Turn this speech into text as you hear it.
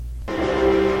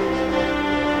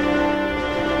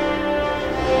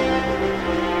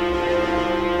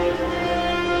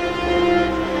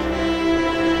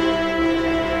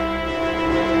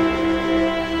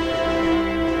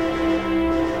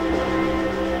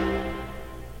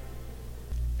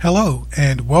Hello,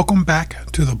 and welcome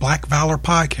back to the Black Valor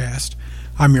Podcast.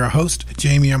 I'm your host,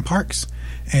 Jamie M. Parks,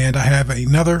 and I have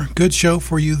another good show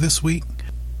for you this week.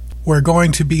 We're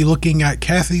going to be looking at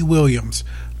Kathy Williams,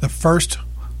 the first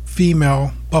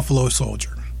female Buffalo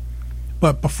Soldier.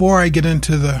 But before I get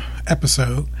into the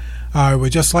episode, I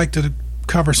would just like to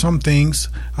cover some things.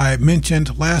 I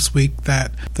mentioned last week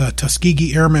that the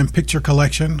Tuskegee Airmen Picture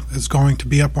Collection is going to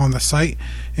be up on the site,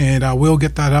 and I will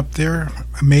get that up there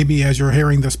maybe as you're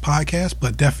hearing this podcast,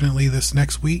 but definitely this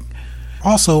next week.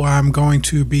 Also, I'm going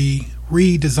to be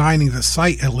redesigning the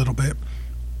site a little bit.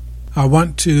 I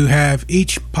want to have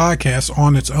each podcast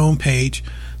on its own page,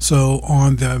 so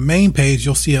on the main page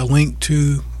you'll see a link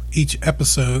to each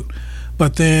episode,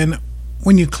 but then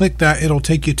when you click that, it'll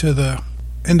take you to the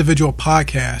individual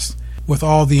podcast with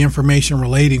all the information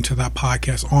relating to that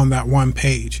podcast on that one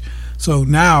page. So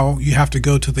now you have to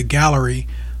go to the gallery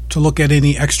to look at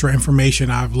any extra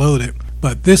information I've loaded,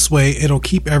 but this way it'll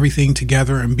keep everything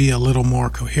together and be a little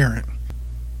more coherent.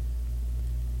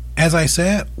 As I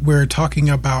said, we're talking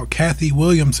about Kathy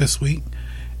Williams this week,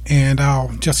 and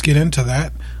I'll just get into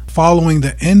that. Following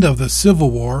the end of the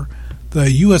Civil War, the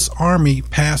U.S. Army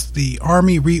passed the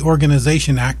Army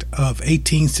Reorganization Act of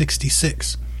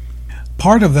 1866.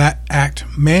 Part of that act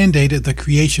mandated the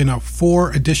creation of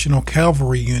 4 additional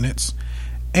cavalry units,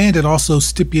 and it also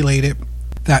stipulated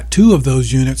that 2 of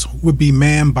those units would be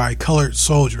manned by colored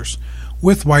soldiers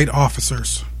with white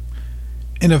officers.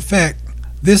 In effect,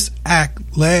 this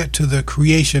act led to the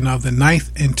creation of the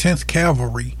 9th and 10th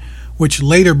Cavalry, which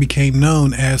later became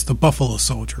known as the Buffalo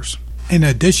Soldiers. In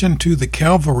addition to the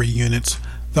cavalry units,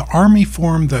 the Army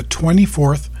formed the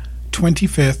 24th,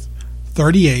 25th,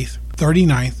 38th,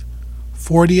 39th,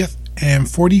 40th, and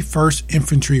 41st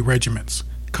Infantry Regiments,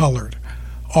 colored,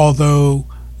 although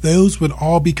those would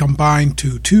all be combined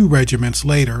to 2 regiments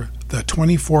later, the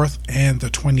 24th and the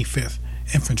 25th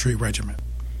Infantry Regiment.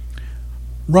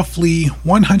 Roughly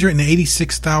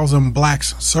 186,000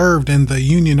 blacks served in the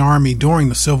Union Army during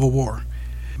the Civil War.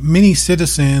 Many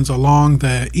citizens along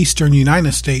the eastern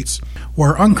United States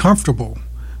were uncomfortable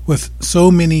with so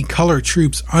many colored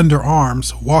troops under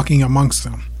arms walking amongst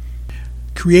them.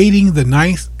 Creating the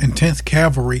 9th and 10th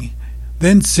Cavalry,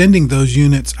 then sending those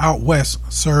units out west,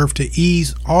 served to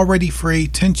ease already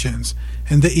frayed tensions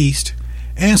in the east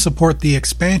and support the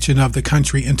expansion of the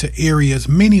country into areas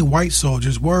many white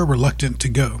soldiers were reluctant to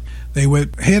go. They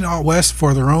would head out west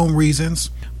for their own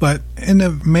reasons, but in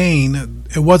the main,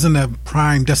 it wasn't a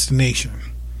prime destination.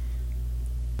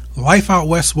 Life out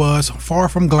west was far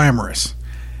from glamorous,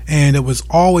 and it was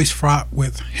always fraught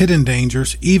with hidden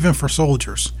dangers, even for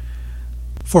soldiers.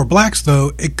 For blacks,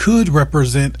 though, it could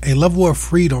represent a level of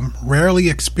freedom rarely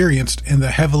experienced in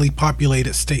the heavily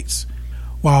populated states.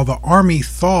 While the Army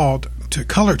thawed to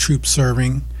colored troops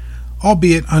serving,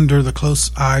 albeit under the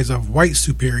close eyes of white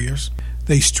superiors,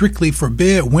 they strictly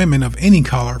forbid women of any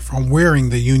color from wearing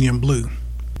the Union blue.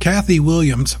 Kathy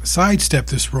Williams sidestepped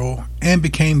this rule and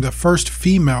became the first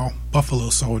female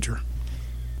Buffalo Soldier.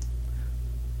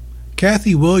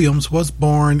 Kathy Williams was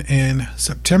born in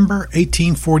September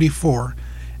 1844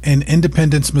 in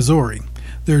Independence, Missouri.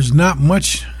 There's not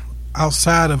much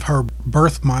outside of her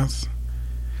birth month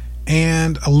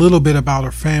and a little bit about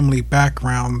her family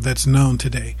background that's known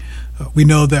today. We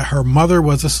know that her mother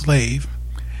was a slave,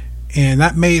 and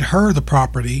that made her the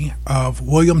property of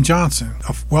William Johnson,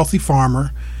 a wealthy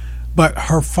farmer, but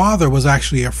her father was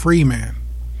actually a free man.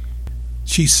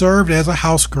 She served as a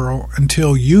house girl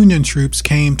until Union troops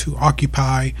came to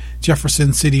occupy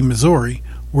Jefferson City, Missouri,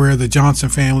 where the Johnson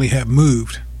family had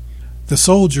moved. The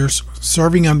soldiers,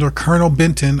 serving under Colonel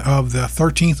Benton of the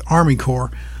 13th Army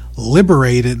Corps,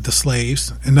 liberated the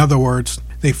slaves. In other words,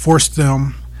 they forced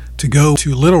them to go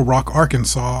to Little Rock,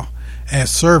 Arkansas, as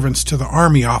servants to the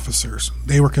Army officers.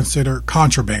 They were considered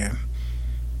contraband.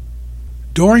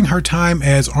 During her time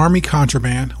as Army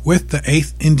contraband with the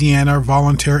 8th Indiana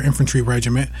Volunteer Infantry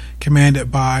Regiment,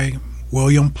 commanded by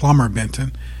William Plummer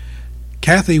Benton,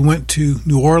 Kathy went to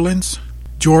New Orleans,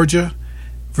 Georgia,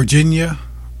 Virginia,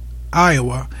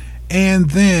 Iowa,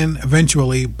 and then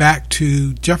eventually back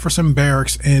to Jefferson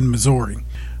Barracks in Missouri,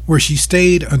 where she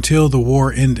stayed until the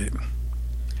war ended.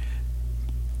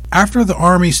 After the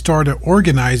Army started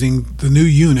organizing the new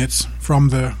units from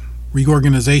the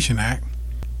Reorganization Act,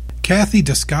 Kathy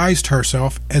disguised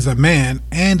herself as a man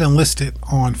and enlisted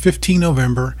on 15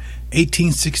 November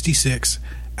 1866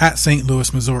 at St.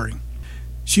 Louis, Missouri.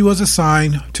 She was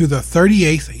assigned to the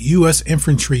 38th U.S.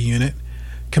 Infantry Unit,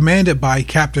 commanded by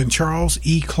Captain Charles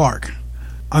E. Clark,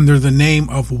 under the name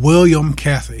of William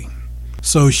Kathy.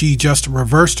 So she just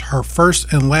reversed her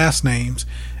first and last names,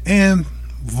 and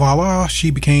voila,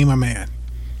 she became a man.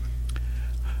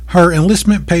 Her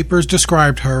enlistment papers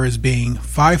described her as being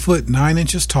 5 foot 9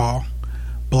 inches tall,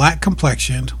 black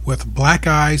complexioned, with black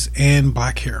eyes and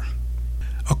black hair.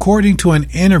 According to an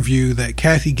interview that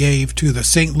Kathy gave to the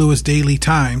St. Louis Daily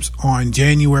Times on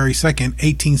January 2,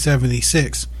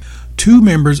 1876, 2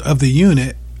 members of the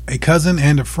unit, a cousin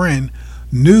and a friend,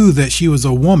 knew that she was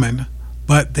a woman,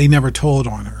 but they never told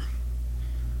on her.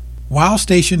 While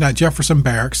stationed at Jefferson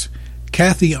Barracks,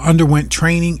 Kathy underwent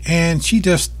training and she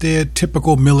just did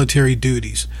typical military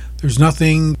duties. There's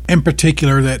nothing in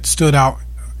particular that stood out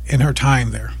in her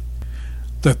time there.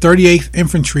 The 38th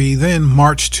Infantry then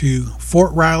marched to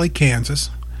Fort Riley, Kansas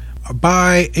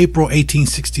by April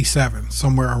 1867,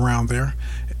 somewhere around there.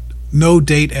 No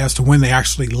date as to when they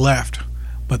actually left,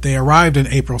 but they arrived in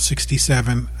April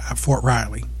 67 at Fort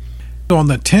Riley. On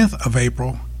the 10th of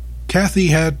April, Kathy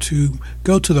had to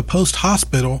go to the post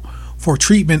hospital for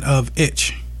treatment of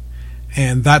itch,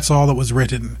 and that's all that was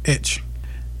written, itch.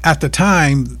 At the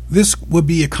time, this would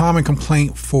be a common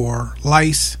complaint for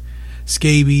lice,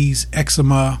 scabies,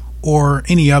 eczema, or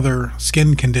any other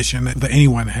skin condition that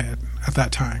anyone had at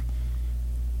that time.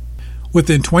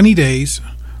 Within 20 days,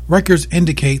 records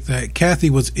indicate that Kathy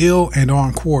was ill and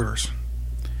on quarters.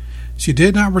 She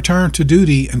did not return to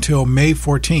duty until May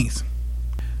 14th.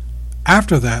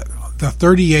 After that, the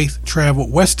 38th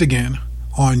traveled west again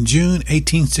on June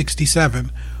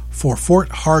 1867 for Fort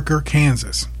Harker,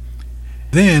 Kansas.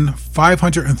 Then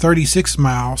 536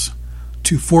 miles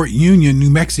to Fort Union, New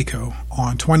Mexico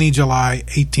on 20 July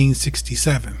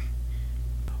 1867.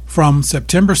 From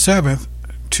September 7th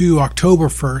to October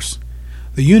 1st,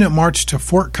 the unit marched to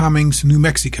Fort Cummings, New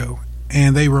Mexico,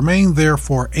 and they remained there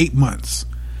for 8 months.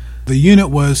 The unit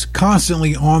was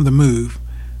constantly on the move,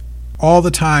 all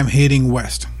the time heading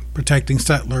west, protecting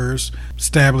settlers,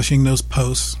 establishing those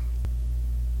posts.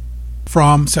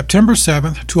 From September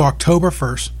 7th to October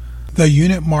 1st, the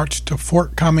unit marched to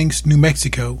Fort Cummings, New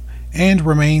Mexico, and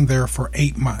remained there for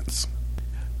 8 months.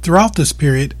 Throughout this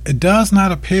period, it does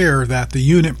not appear that the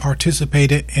unit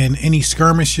participated in any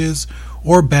skirmishes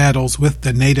or battles with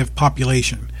the native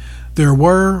population. There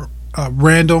were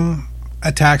random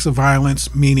attacks of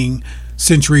violence, meaning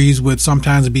sentries would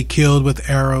sometimes be killed with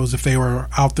arrows if they were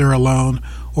out there alone,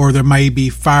 or there may be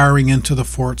firing into the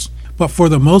forts. But for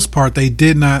the most part, they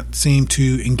did not seem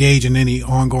to engage in any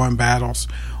ongoing battles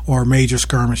or major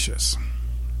skirmishes.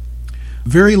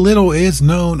 Very little is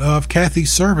known of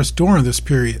Kathy's service during this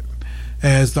period,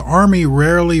 as the Army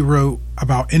rarely wrote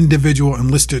about individual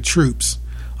enlisted troops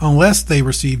unless they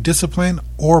received discipline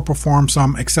or performed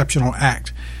some exceptional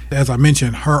act. As I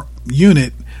mentioned, her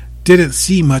unit didn't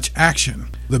see much action.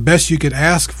 The best you could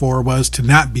ask for was to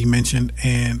not be mentioned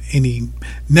in any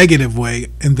negative way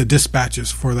in the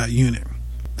dispatches for that unit.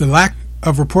 The lack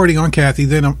of reporting on Kathy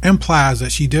then implies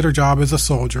that she did her job as a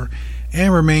soldier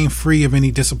and remained free of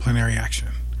any disciplinary action.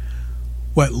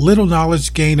 What little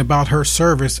knowledge gained about her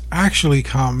service actually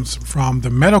comes from the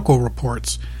medical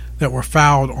reports that were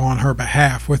filed on her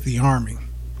behalf with the Army.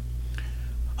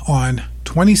 On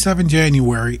 27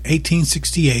 January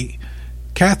 1868,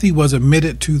 Kathy was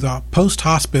admitted to the post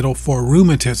hospital for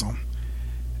rheumatism,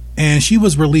 and she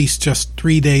was released just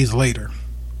 3 days later.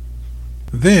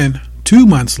 Then, 2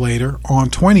 months later, on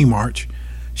 20 March,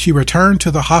 she returned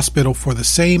to the hospital for the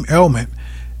same ailment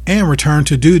and returned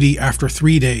to duty after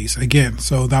 3 days again.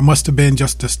 So that must have been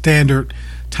just a standard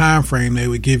time frame they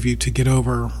would give you to get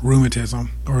over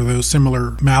rheumatism or those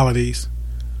similar maladies.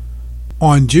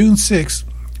 On June 6th,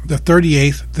 the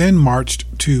 38th then marched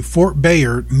to Fort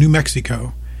Bayard, New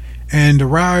Mexico, and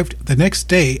arrived the next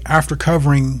day after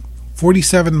covering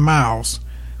 47 miles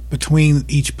between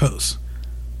each post.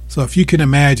 So if you can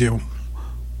imagine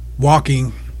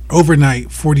walking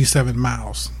overnight 47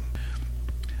 miles.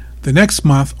 The next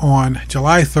month, on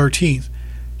July 13th,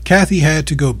 Kathy had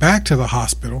to go back to the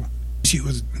hospital. She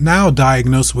was now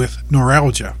diagnosed with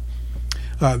neuralgia.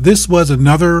 This was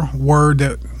another word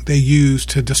that they used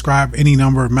to describe any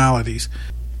number of maladies.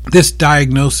 This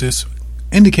diagnosis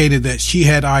indicated that she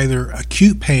had either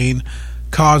acute pain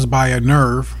caused by a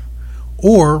nerve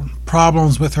or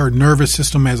problems with her nervous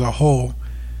system as a whole,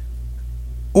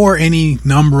 or any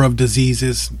number of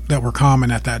diseases that were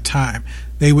common at that time.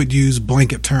 They would use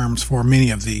blanket terms for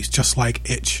many of these, just like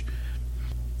itch.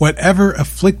 Whatever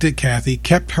afflicted Kathy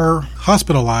kept her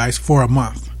hospitalized for a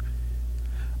month.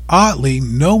 Oddly,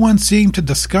 no one seemed to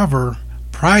discover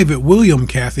Private William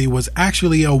Kathy was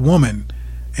actually a woman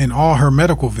in all her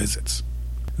medical visits.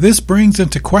 This brings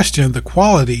into question the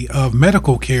quality of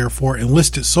medical care for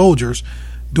enlisted soldiers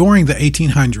during the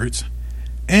 1800s,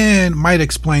 and might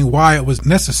explain why it was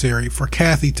necessary for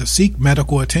Kathy to seek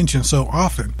medical attention so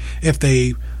often. If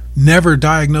they never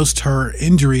diagnosed her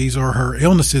injuries or her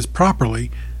illnesses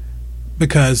properly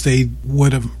because they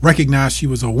would have recognized she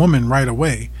was a woman right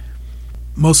away.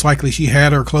 Most likely she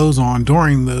had her clothes on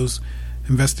during those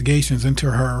investigations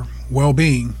into her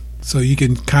well-being. So you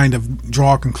can kind of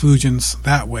draw conclusions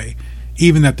that way.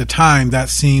 Even at the time, that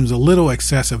seems a little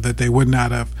excessive that they would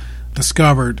not have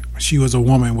discovered she was a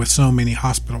woman with so many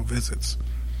hospital visits.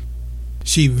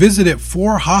 She visited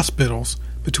 4 hospitals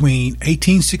between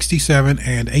 1867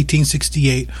 and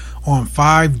 1868 on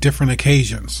 5 different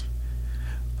occasions.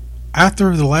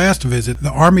 After the last visit,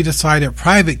 the Army decided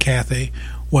Private Cathay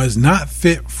was not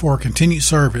fit for continued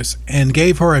service and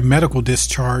gave her a medical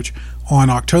discharge on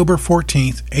October 14,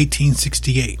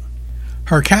 1868.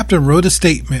 Her captain wrote a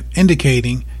statement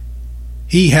indicating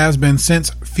he has been since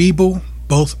feeble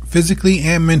both physically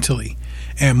and mentally,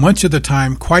 and much of the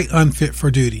time quite unfit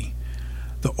for duty.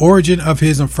 The origin of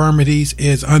his infirmities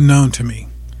is unknown to me.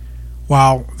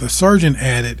 While the surgeon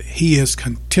added he is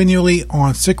continually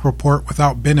on sick report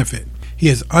without benefit. He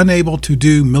is unable to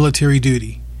do military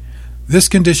duty. This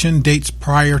condition dates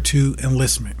prior to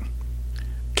enlistment.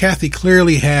 Cathay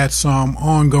clearly had some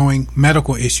ongoing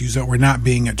medical issues that were not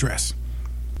being addressed.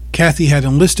 Cathay had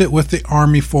enlisted with the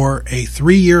Army for a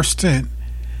 3-year stint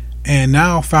and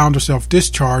now found herself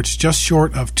discharged just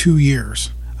short of 2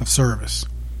 years of service.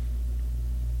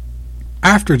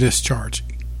 After discharge,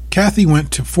 Cathay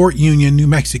went to Fort Union, New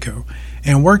Mexico,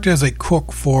 and worked as a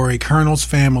cook for a colonel's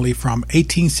family from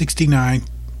 1869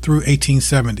 through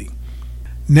 1870.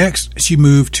 Next, she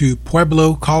moved to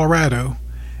Pueblo, Colorado,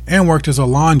 and worked as a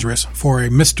laundress for a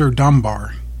Mr.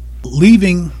 Dunbar.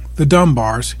 Leaving the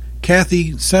Dunbars,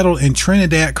 Cathay settled in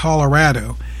Trinidad,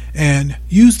 Colorado, and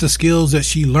used the skills that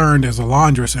she learned as a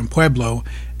laundress in Pueblo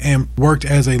and worked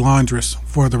as a laundress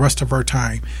for the rest of her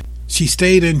time. She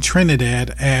stayed in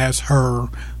Trinidad as her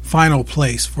final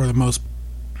place for the most.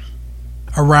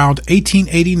 Around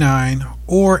 1889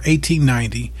 or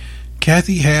 1890,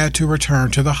 Cathay had to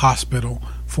return to the hospital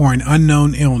for an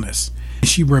unknown illness.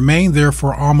 She remained there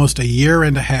for almost a year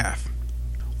and a half.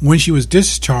 When she was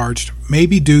discharged,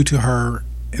 maybe due to her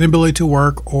inability to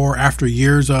work or after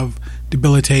years of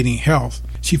debilitating health,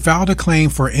 she filed a claim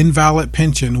for invalid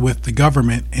pension with the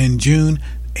government in June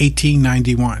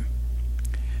 1891.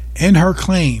 In her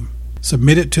claim,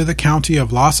 submitted to the county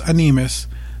of Las Animas,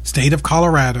 state of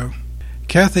Colorado,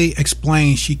 Cathay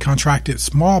explained she contracted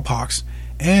smallpox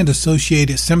and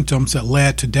associated symptoms that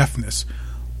led to deafness.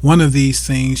 One of these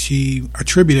things she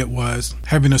attributed was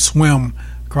having to swim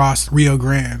across Rio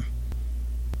Grande.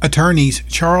 Attorneys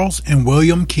Charles and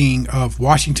William King of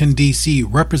Washington, D.C.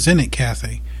 represented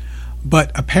Cathay,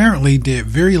 but apparently did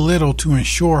very little to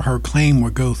ensure her claim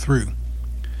would go through.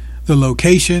 The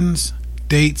locations,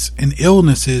 dates, and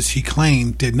illnesses she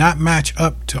claimed did not match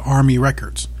up to Army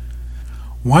records.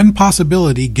 One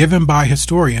possibility given by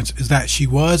historians is that she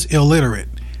was illiterate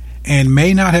and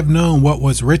may not have known what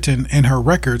was written in her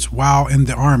records while in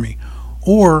the Army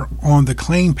or on the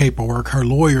claim paperwork her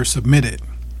lawyer submitted.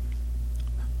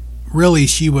 Really,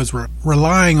 she was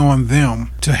relying on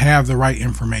them to have the right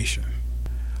information.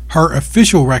 Her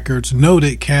official records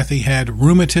noted Cathay had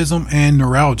rheumatism and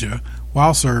neuralgia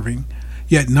while serving,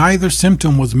 yet neither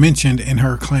symptom was mentioned in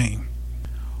her claim.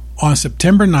 On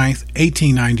September 9,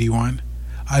 1891,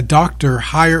 a doctor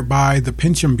hired by the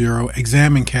Pension Bureau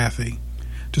examined Cathay,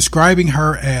 describing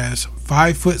her as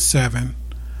 5'7",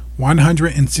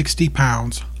 160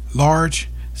 pounds, large,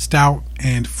 stout,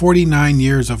 and 49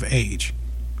 years of age.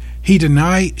 He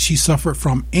denied she suffered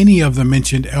from any of the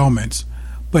mentioned ailments,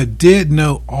 but did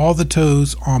note all the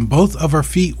toes on both of her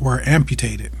feet were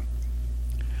amputated.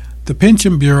 The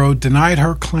Pension Bureau denied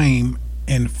her claim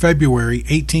in February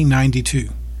 1892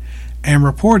 and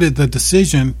reported the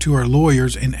decision to her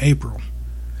lawyers in April.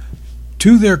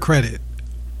 To their credit,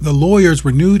 the lawyers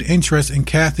renewed interest in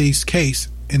Cathay's case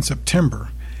in September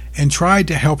and tried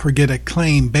to help her get a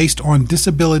claim based on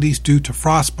disabilities due to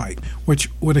frostbite, which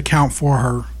would account for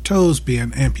her toes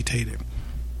being amputated.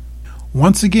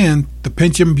 Once again, the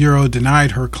Pension Bureau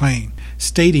denied her claim,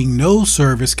 stating no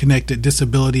service-connected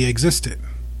disability existed.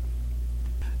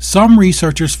 Some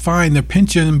researchers find the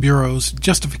Pension Bureau's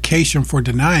justification for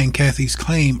denying Cathay's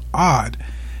claim odd,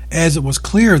 as it was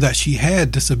clear that she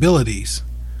had disabilities.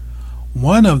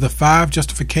 One of the 5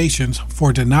 justifications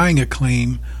for denying a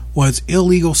claim was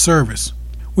illegal service,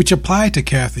 which applied to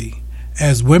Cathay,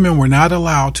 as women were not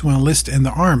allowed to enlist in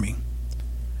the Army.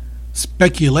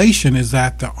 Speculation is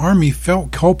that the Army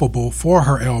felt culpable for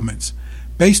her ailments,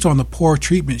 based on the poor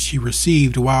treatment she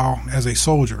received while as a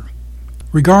soldier.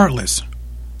 Regardless,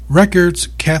 records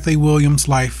Cathay Williams'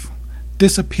 life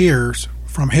disappears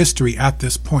from history at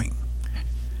this point.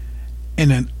 In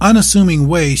an unassuming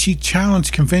way, she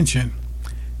challenged convention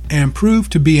and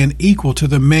proved to be an equal to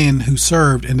the men who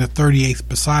served in the 38th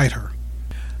beside her.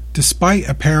 Despite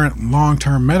apparent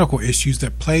long-term medical issues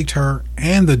that plagued her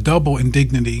and the double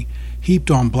indignity heaped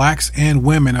on blacks and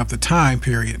women of the time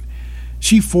period,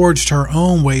 she forged her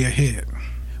own way ahead.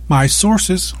 My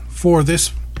sources for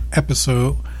this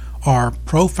episode are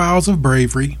Profiles of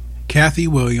Bravery, Kathy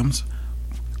Williams,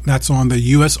 that's on the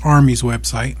U.S. Army's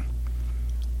website,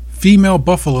 Female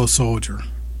Buffalo Soldier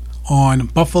on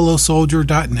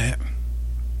buffalosoldier.net,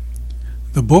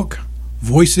 the book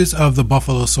Voices of the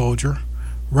Buffalo Soldier,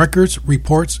 Records,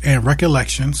 Reports, and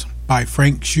Recollections by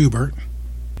Frank Schubert,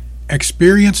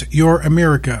 Experience Your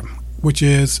America, which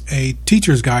is a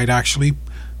teacher's guide actually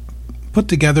put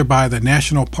together by the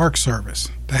National Park Service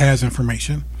that has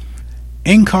information,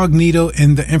 Incognito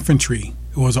in the Infantry.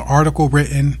 It was an article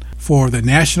written for the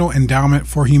National Endowment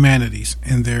for Humanities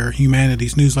in their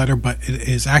Humanities newsletter, but it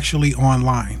is actually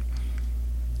online.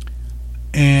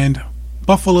 And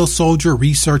Buffalo Soldier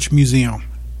Research Museum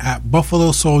at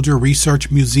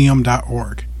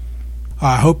buffalosoldierresearchmuseum.org.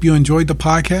 I hope you enjoyed the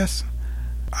podcast.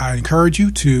 I encourage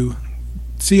you to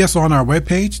see us on our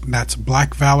webpage. That's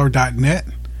blackvalor.net.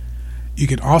 You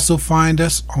can also find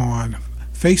us on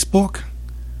Facebook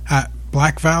at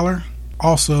Black Valor,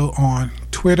 also on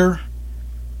Twitter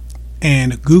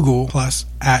and Google Plus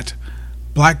at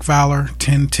Black Valor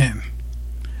 1010.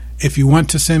 If you want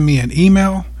to send me an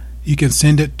email, you can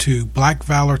send it to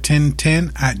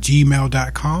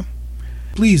blackvalor1010@gmail.com.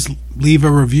 Please leave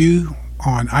a review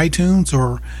on iTunes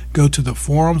or go to the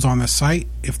forums on the site.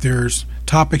 If there's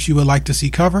topics you would like to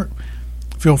see covered,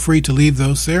 feel free to leave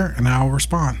those there and I'll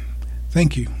respond.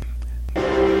 Thank you.